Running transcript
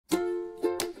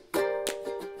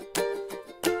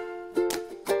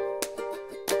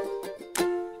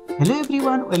Hello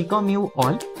everyone, welcome you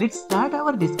all. Let's start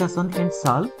our discussion and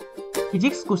solve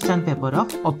physics question paper of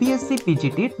Opsc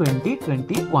Pgt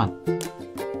 2021.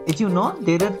 As you know,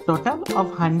 there are total of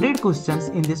 100 questions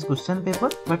in this question paper,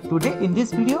 but today in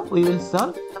this video we will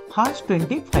solve the first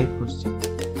 25 questions.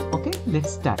 Okay,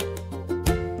 let's start.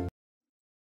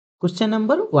 Question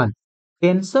number 1.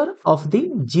 Tensor of the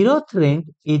zeroth rank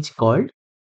is called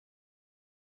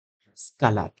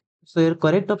scalar. So your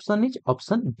correct option is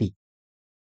option B.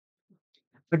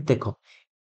 But देखो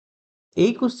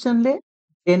এই question ले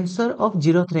tensor of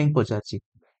zeroth rank पचारछि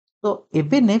तो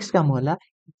एबे next काम होला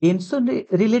tensor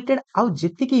related आउ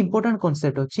जति की इंपोर्टेंट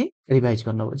कांसेप्ट अछि रिवाइज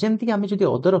करनबो जेमति कि हमें जदि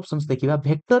अदर ऑप्शंस देखिबा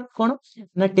वेक्टर कोन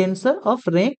ना टेंसर ऑफ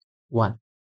रैंक 1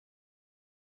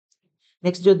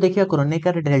 नेक्स्ट जो देखिया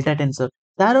क्रोनेकर डेल्टा टेंसर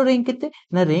तारो रैंक केते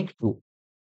ना रैंक 2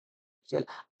 चल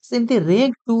सेमति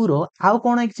रैंक 2 रो आउ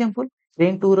कोन एग्जांपल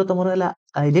रैंक 2 रो तमरो हला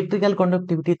electrical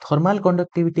conductivity thermal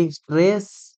conductivity stress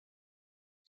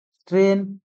strain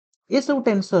ये सब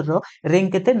टेंसर रो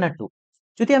रैंक केते ना 2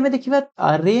 जदि हमें देखिबा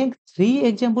रैंक 3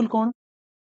 एग्जांपल कोन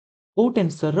को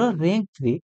टेंसर रो रैंक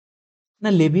 3 ना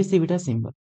लेविसिविटा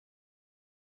सिंबल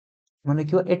माने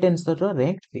कि ए टेंसर रो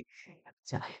रैंक 3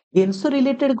 अच्छा टेंसर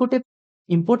रिलेटेड गोटे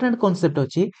इंपोर्टेंट कांसेप्ट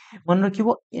अछि मन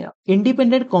रखिबो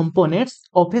independent components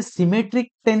of A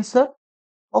symmetric tensor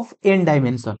of n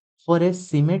dimension for a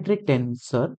symmetric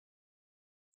tensor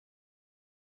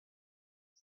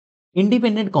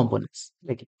independent components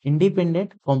like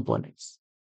independent components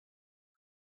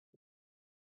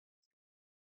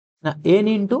now n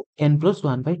into n plus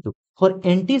 1 by 2 for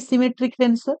anti-symmetric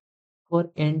tensor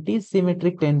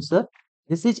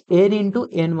this is n into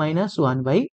n minus 1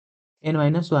 by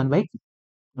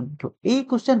 2 ये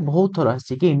question बहुत थोड़ा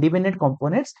आछि कि independent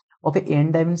components of A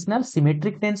n dimensional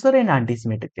symmetric tensor and anti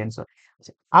symmetric tensor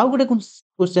uh Gute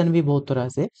question भी बहुत थोड़ा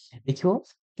से देखियो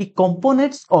कि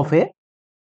components of A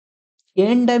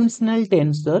n dimensional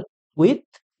tensor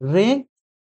with rank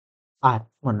r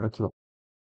मन रखिबो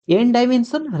n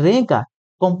dimension rank r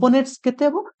components केते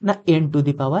हबो ना n to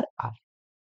the power r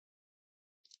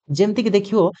जेमति कि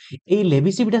देखियो ए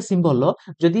लेविसिविटा सिंबल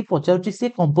जदि पचाउची से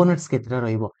कंपोनेंट्स केतेरा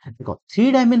रहइबो देखो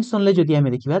 3 डायमेंशन ले जदि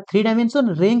हमें देखिबा 3 डायमेंशन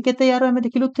रैंक केते यारो हमें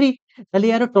देखिलु 3 ताले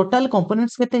यारो टोटल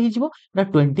कंपोनेंट्स केते हिजबो ना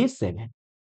 27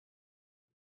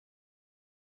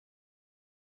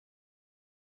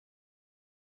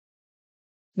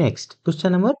 next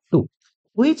question number 2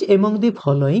 which among the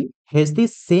following has the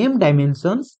same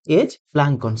dimensions as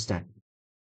Planck constant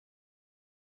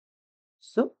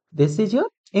so this is your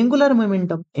angular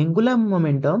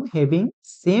momentum having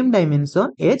same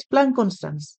dimension as Planck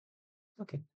constants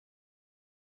okay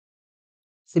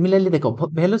similarly देखो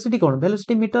velocity कौन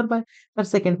velocity metre per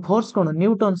second force कौन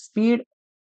Newton speed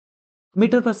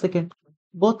metre per second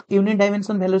both unit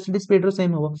dimension velocity speed रो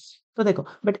same होबो तो देखो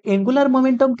but angular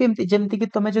momentum केमति जेमति कि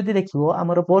तमे जदि देखिबो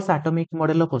हमर Bose atomic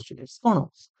model of postulates cone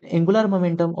angular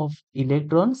momentum of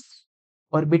electrons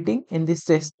orbiting in this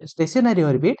stationary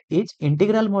orbit is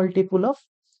integral multiple of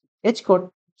h cot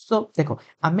so देखो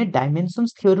हमें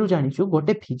dimensions theory जानिछु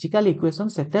गोटे फिजिकल इक्वेशन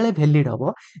सेतेले वैलिड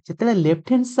हबो सेतेले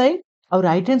लेफ्ट हैंड साइड और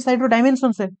right hand side रो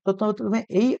dimensions है तो तुमे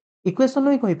एई equation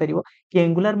लो ही कहि परिबो कि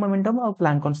एंगुलर मोमेंटम और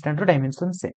प्लैंक कांस्टेंट रो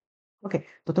डायमेंशन से ओके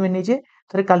तो तुमे निजे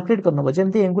थरे कैलकुलेट करनबो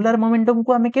जेमति एंगुलर मोमेंटम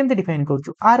को हमें केमते डिफाइन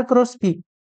करछु r क्रॉस p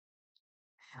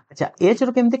अच्छा h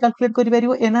रो केमते कैलकुलेट करि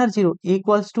परिबो nr0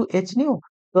 equals to h new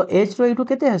तो h रो इटू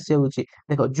केते आसे होची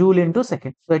देखो जूल इनटू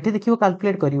सेकंड तो एठी देखिबो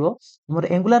कैलकुलेट करिवो हमर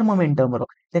एंगुलर मोमेंटम रो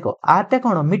देखो r टा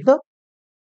कोन metre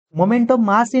momentum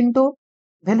mass into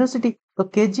velocity तो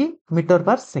केजी मीटर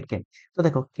पर सेकंड तो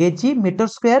देखो KG metre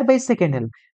square by second है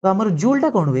तो हमर जूल टा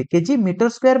कोन हुए KG metre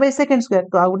square by second square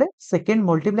तो आउडे सेकंड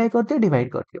मल्टीप्लाई करते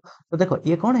डिवाइड करते तो देखो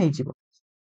ये कोन है जीवो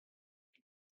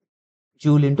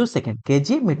joule into second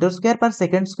kg meter square per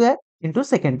second square into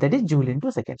second that is joule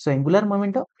into second so angular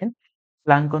momentum and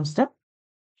Planck constant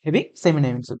having same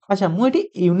dimension अच्छा मु एटी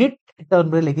यूनिट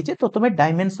टर्म रे लिखि तो तुमे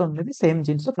डायमेंशन रे भी same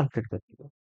jeans calculate करथिबो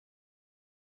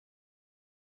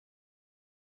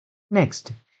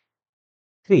next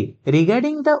 3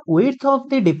 regarding the width of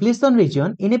the depletion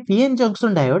region in a pn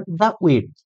junction diode the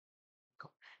width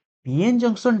pn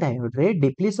junction diode रे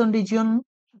depletion region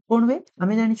कोन वे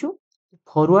हमें जानिछु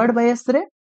फॉरवर्ड बायस रे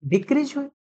डिक्रीज हुए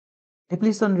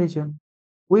depletion region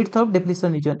width of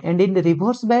depletion region and in the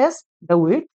reverse bias the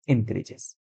width increases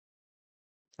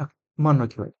okay मन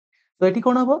रखियो तो eighty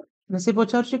कोन हबो से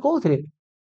पचारछि कोथरे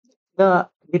the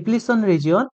depletion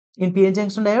region in p-n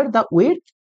junction diode the width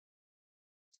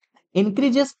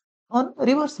increases on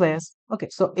reverse bias okay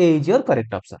so a is your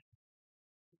correct option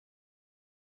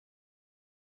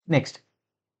next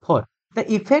 4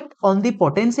 the effect on the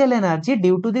potential energy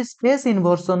due to the space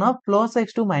inversion of plus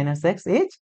x to minus x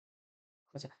is,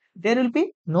 there will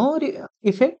be no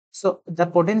effect, so the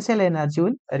potential energy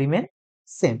will remain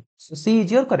same. So C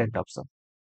is your correct option.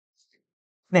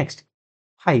 Next,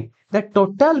 5, the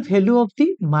total value of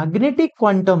the magnetic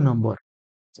quantum number.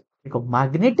 देखो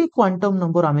magnetic quantum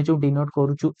number आमे जो denote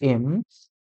करूछु m,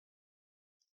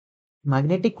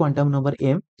 magnetic quantum number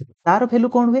m, तार value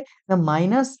कौन हुए ना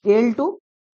minus l to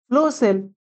plus l.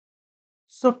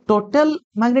 So total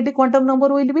magnetic quantum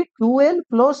number will be 2l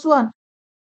plus 1.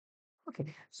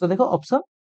 Okay, so देखो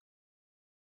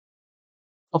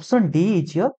option D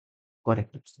is your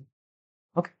correct option.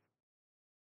 Okay,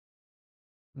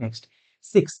 next,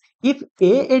 6, if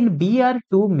A and B are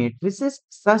two matrices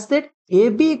such that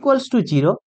AB equals to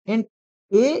 0 and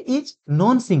A is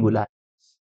non-singular.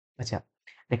 अच्छा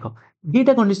देखो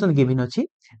दीटा condition given अछि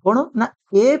कोन ना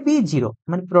A B 0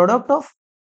 माने product of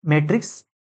matrix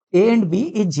A and B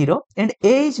is 0 and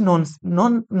A is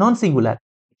non singular.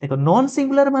 देखो non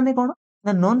singular माने कोन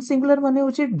ना non singular माने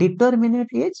होछि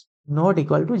determinant is not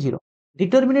equal to 0.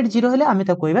 Determinant 0 हेले आमे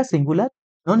ता कहबा singular,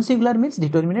 non singular means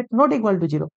determinant not equal to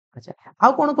 0. अच्छा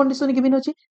आ कोन कंडीशन गिवन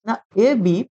अछि ना A B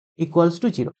equals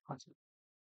to 0.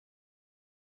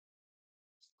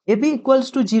 A B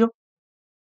equals to 0.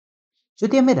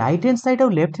 যদি আমি রাইট হ্যান্ড সাইড আর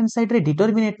লেফট হ্যান্ড সাইড রে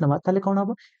ডিটারমিনেট নবা তাহলে কোন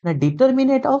হবে না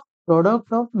determinant of product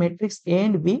of matrix A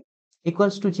and B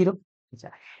equals to 0. আচ্ছা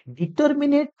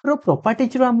ডিটারমিনেট रो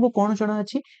प्रॉपर्टीज रो हमको कोन जणा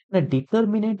अछि ना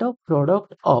determinate of product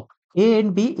of A and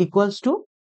B equals to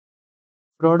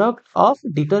product of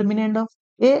determinant of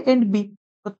A and B.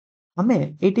 तो हमें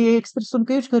एटी एक्सप्रेशन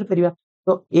को यूज कर परिबा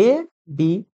तो A B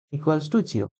equals to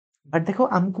 0. But देखो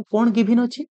हमको कोन गिवन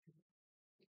अछि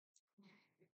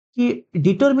कि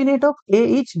determinant of A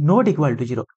is not equal to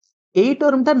 0. এই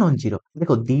টর্মটা নন জিরো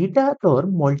দেখো দুইটা টর্ম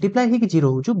মল্টিপ্লাই হইকি জিরো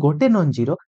হউଛୁ গোটে নন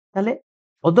জিরো তাহলে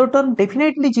অদর টর্ম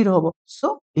ডেফিনেটলি জিরো হবো so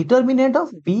determinant of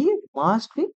B must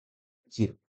be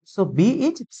zero so B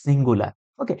is singular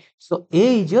okay so A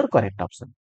is your correct option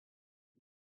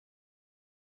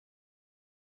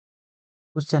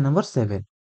question number 7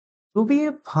 to be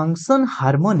a function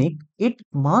harmonic it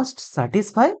must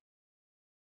satisfy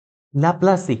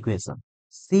Laplace equation.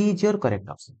 C is your correct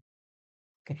option.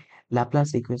 Okay,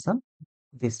 Laplace equation,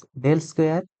 this del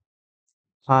square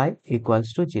phi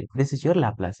equals to 0. This is your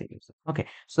Laplace equation. Okay,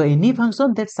 so any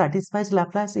function that satisfies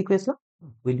Laplace equation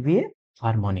will be a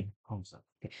harmonic function.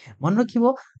 Okay, मन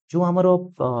रखिबो जो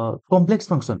हमरो complex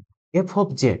function f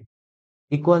of z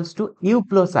equals to u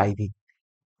plus iv.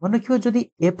 मन रखिबो जदि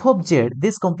f of z,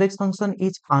 this complex function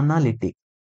is analytic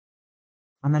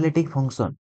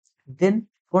function, then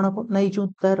कौन हम ना जो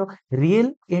तार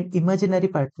रियल एंड इमेजिनरी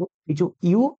पार्ट को जो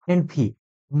u and v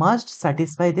must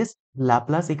satisfy this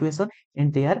Laplace equation and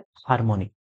they are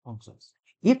harmonic functions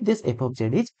if this f of z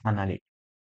is analytic.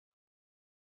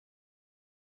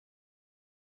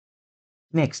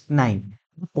 Next, 9,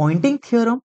 the pointing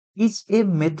theorem is a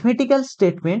mathematical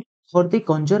statement for the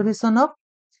conservation of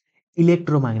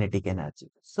electromagnetic energy.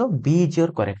 So B is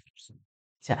your correct option.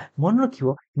 अच्छा मन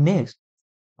रखियो next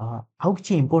आउ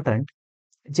किछि important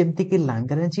जेमती कि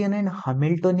Lagrangian and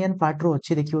Hamiltonian part रो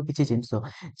अछि देखियो किछि जिंस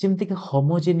जेमती कि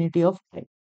homogeneity of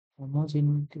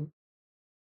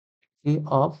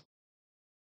of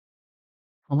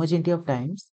homogeneity of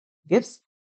times gives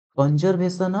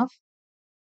conservation of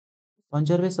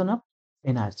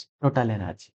energy, total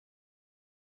energy.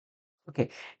 Okay,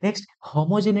 next,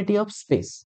 homogeneity of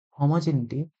space,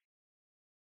 homogeneity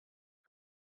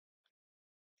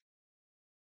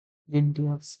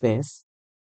of space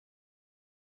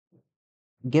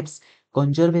gives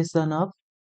conservation of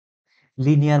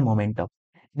linear momentum.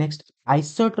 Next,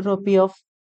 isotropy of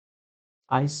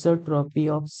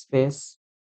space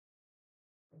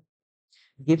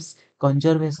gives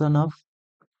conservation of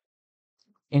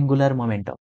angular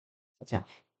momentum. अच्छा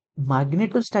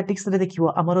magnetostatics रे देखियो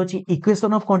हमर अछि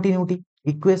equation of continuity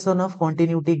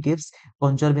gives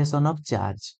conservation of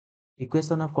charge,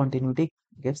 equation of continuity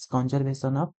gives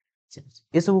conservation of charge.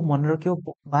 ये सब मन रखियो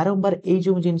बारंबार ए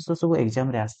जो जिंस सब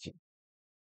एग्जाम रे आछि.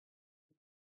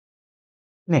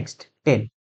 Next, 10,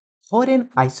 for an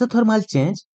isothermal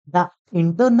change the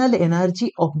internal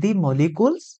energy of the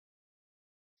molecules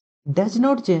does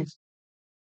not change.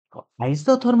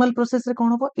 Isothermal process रे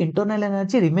कोन हो internal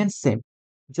energy remains same.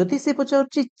 যদি সে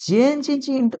পচারছি change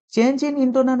in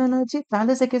internal energy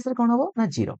তাহলে সে কেসে কোন হবো না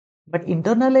 0 but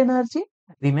internal energy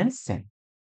remains same.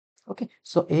 Okay,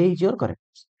 so A is your correct.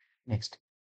 Next,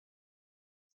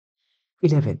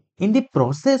 11, in the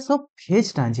process of phase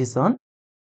transition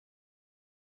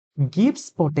Gibbs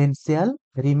potential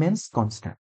remains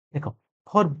constant. देखो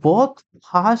for both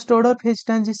first order phase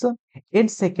transition and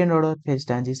second order phase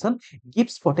transition,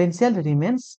 Gibbs potential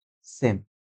remains same.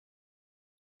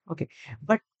 Okay,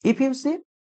 but if you say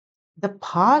the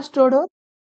first order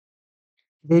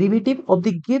derivative of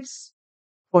the Gibbs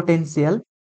potential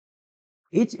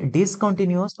is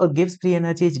discontinuous, or Gibbs free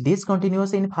energy is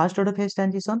discontinuous in first order phase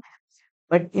transition,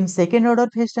 but in second order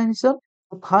phase transition,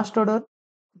 the first order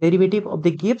derivative of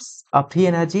the Gibbs free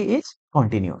energy is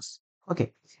continuous.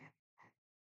 Okay,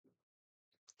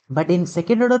 but in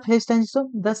second order phase transition,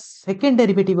 the second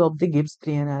derivative of the Gibbs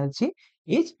free energy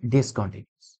is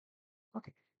discontinuous.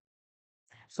 Okay,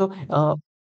 so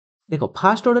देखो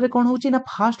fast order रे कोन होची ना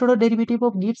fast order derivative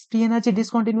of Gibbs free energy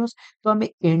discontinuous तो हमें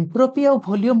entropy और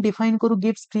volume define करू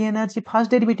Gibbs free energy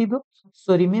fast derivative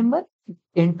so remember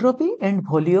entropy and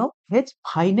volume has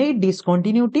finite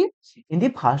discontinuity in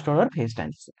the fast order phase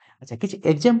transition अच्छा किछ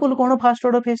example cone fast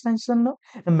order phase transition no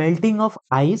melting of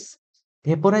ice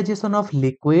vaporisation of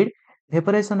liquid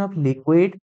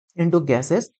into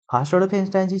gases first order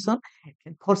phase transition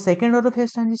for second order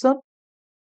phase transition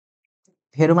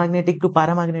ferromagnetic to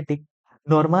paramagnetic,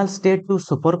 normal state to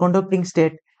superconducting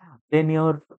state, then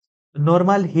your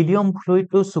normal helium fluid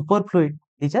to superfluid.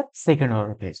 These are second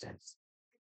order phase transitions.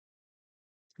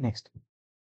 Next,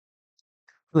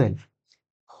 12.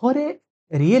 For a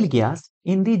real gas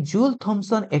in the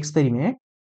Joule-Thomson experiment,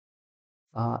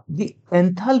 the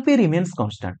enthalpy remains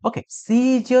constant. Okay,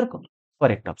 C is your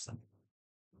correct option.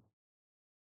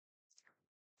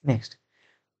 Next,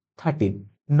 13.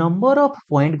 Number of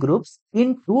point groups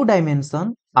in two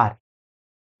dimension are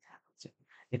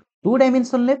 2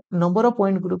 dimension left number of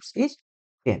point groups is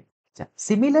 10 अच्छा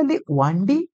similarly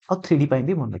 1D और 3D ପାଇଁ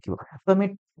ବି ମନେ ରଖିବ ତ ଆମେ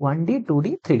 1D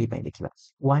 2D 3D ପାଇଁ ଦେଖିବା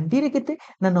 1D ରେ କେତେ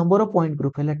ନା number of point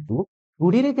group ହେଲା 2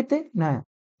 2D ରେ କେତେ ନା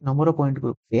number of point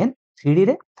group 10 3D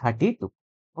ରେ 32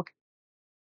 okay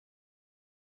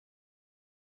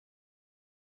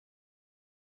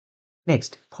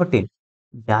next 14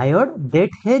 diode that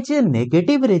has a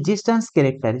negative resistance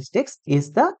characteristics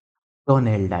is the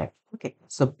Donnell diode okay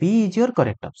so B is your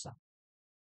correct option.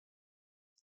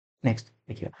 Next,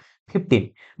 देखिए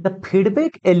 15. The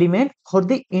feedback element for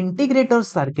the integrator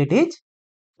circuit is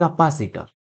capacitor.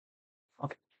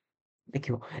 Okay,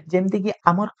 देखियो जेमति कि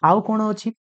हमर आउ कोन अछि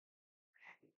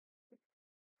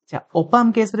अच्छा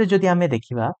ओपाम case रे जदि हमें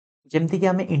देखिबा जेमति कि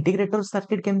हमें इंटीग्रेटर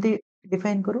सर्किट केमति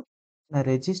डिफाइन करू ना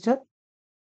resistor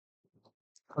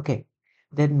okay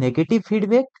then negative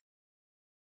feedback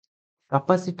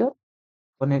capacitor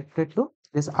connected to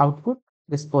this output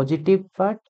this positive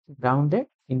part grounded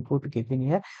input given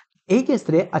here এই কেস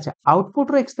রে আচ্ছা আউটপুট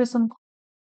র এক্সপ্রেশন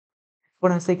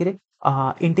কোন আছে কি রে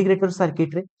इंटीग्रेटर सर्किट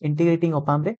रे इंटीग्रेटिंग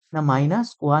ऑप-एम्प रे ना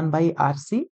 -1/RC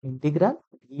इंटीग्रल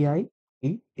VI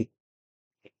dt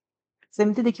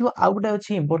सेमति देखियो आउ गुटे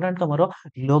अछि इंपोर्टेंट तमरो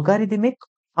लोगारिथमिक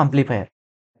एम्प्लीफायर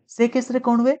से केस रे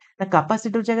कोन हुए ना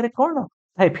कैपेसिटर जगह रे कोन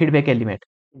थाए फीडबैक एलिमेंट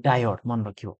डायोड मन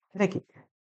रखियो है कि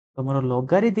तमरो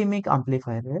लोगारिथमिक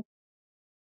एम्प्लीफायर रे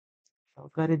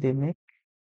logarithmic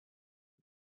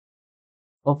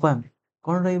op-amp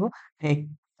cone रहइबो a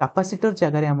capacitor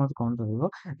जगह रे हमर कोन रहइबो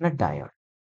ना डायोड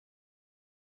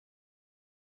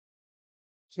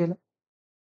चलो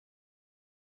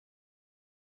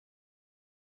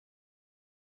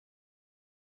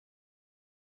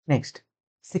next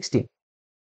 16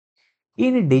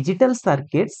 in digital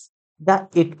circuits the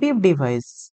active device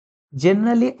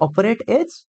generally operate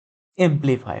as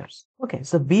amplifiers okay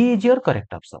so B is your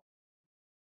correct option.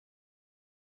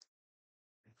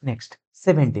 Next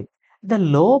 17 the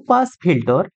low pass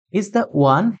filter is the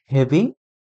one having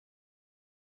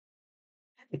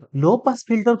low pass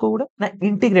filter को गुड़ा ना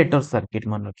integrator circuit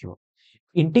मन रखियो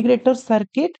integrator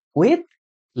circuit with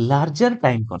larger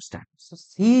time constant so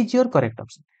C is your correct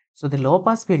option. So the low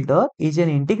pass filter is an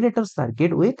integrator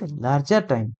circuit with larger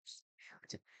time.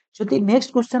 যদি next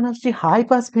question আসছে high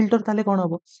pass filter তাহলে কোন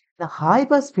হবে the high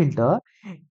pass filter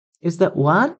is the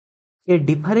one a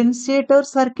differentiator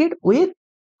circuit with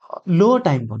low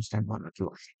time constant মনে রাখিব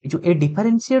এই যে a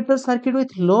differentiator circuit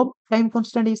with low time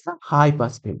constant is the high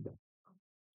pass filter.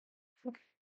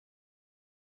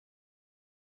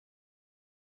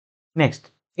 Next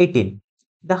 18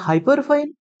 the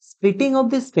hyperfine splitting of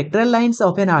the spectral lines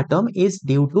of an atom is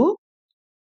due to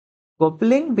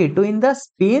coupling between the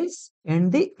spins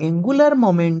and the angular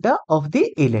momenta of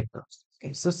the electrons.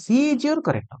 Okay, so C is your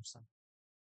correct option.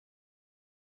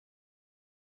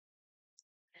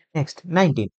 Next,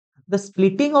 19. The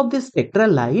splitting of the spectral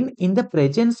line in the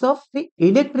presence of the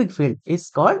electric field is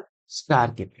called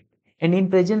Stark effect. And in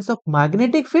presence of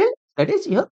magnetic field, that is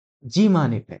your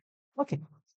Zeeman effect. Okay.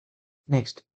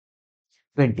 Next,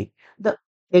 20. The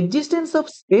existence of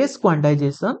space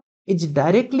quantization is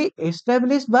directly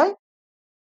established by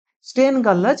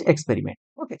Stein-Gallagher experiment.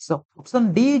 Okay, so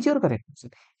option D is your correct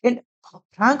option. And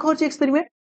Frank-Horch experiment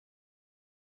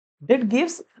that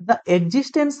gives the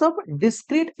existence of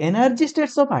discrete energy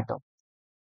states of atom.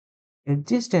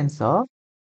 Existence of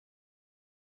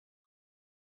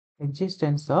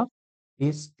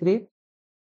discrete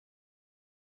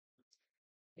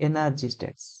energy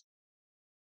states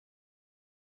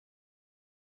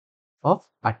of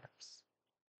atoms.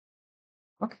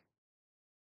 Okay.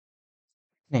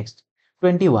 Next,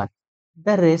 21.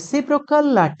 The reciprocal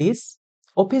lattice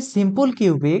of a simple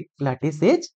cubic lattice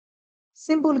is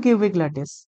simple cubic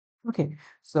lattice. Okay.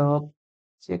 So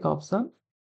check option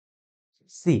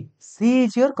C. C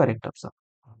is your correct option.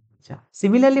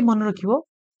 Similarly, মনে রাখিব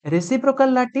reciprocal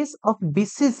lattice of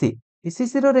BCC.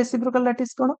 BCC ର reciprocal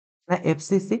lattice কোন? না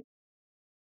FCC.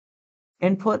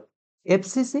 And for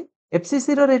FCC, FCC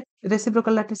ର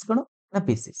reciprocal lattice কোন? না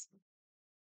PCC.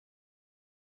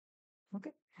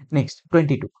 Okay. Next,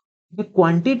 22. The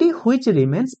quantity which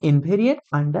remains invariant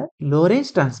under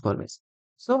Lorentz transformation.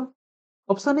 So,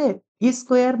 option A, E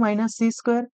square minus C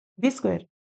square, B square.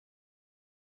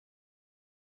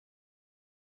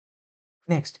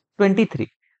 Next, 23.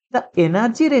 The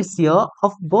energy ratio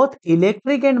of both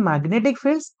electric and magnetic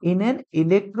fields in an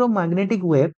electromagnetic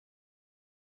wave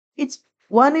is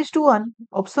 1:1.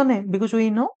 Option A, because we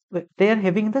know they are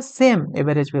having the same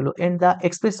average value. And the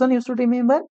expression you should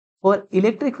remember, for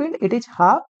electric field, it is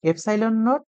half epsilon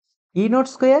naught E naught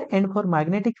square, and for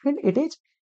magnetic field, it is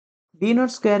B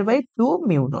naught square by 2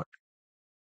 mu naught.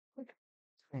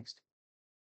 Next,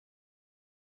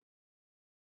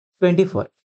 24.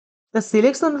 The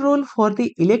selection rule for the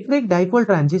electric dipole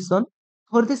transition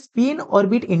for the spin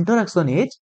orbit interaction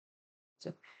is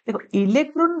देखो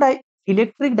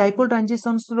electric dipole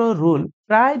transitions रो rule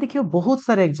प्राय देखियो बहुत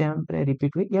सारे exam रे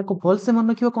repeat हुई या को भल से मन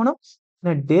रखियो कोन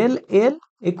ना del L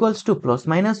equals two plus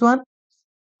minus 1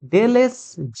 del S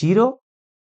 0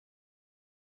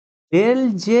 del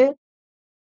J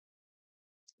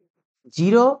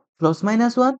 0 plus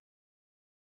minus 1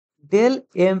 del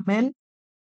M L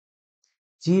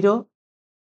 0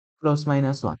 plus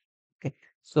minus 1. Okay,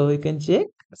 so you can check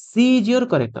C is your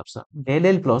correct option. Del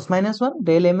L plus minus 1,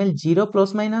 del ML 0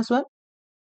 plus minus 1,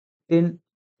 then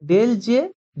del J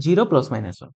 0 plus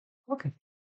minus 1. Okay.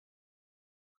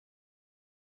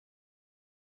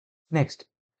 Next,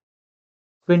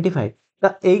 25.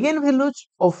 The eigenvalues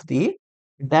of the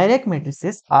direct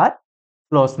matrices are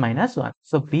plus minus 1.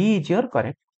 So B is your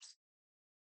correct.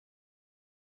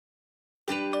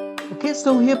 Okay,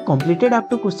 so we have completed up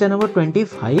to question number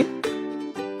 25.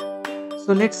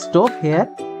 So let's stop here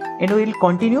and we will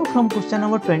continue from question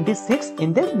number 26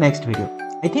 in the next video.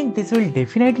 I think this will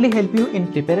definitely help you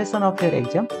in preparation of your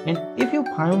exam, and if you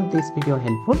found this video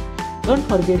helpful, don't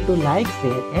forget to like,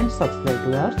 share and subscribe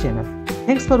to our channel.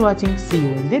 Thanks for watching. See you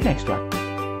in the next one.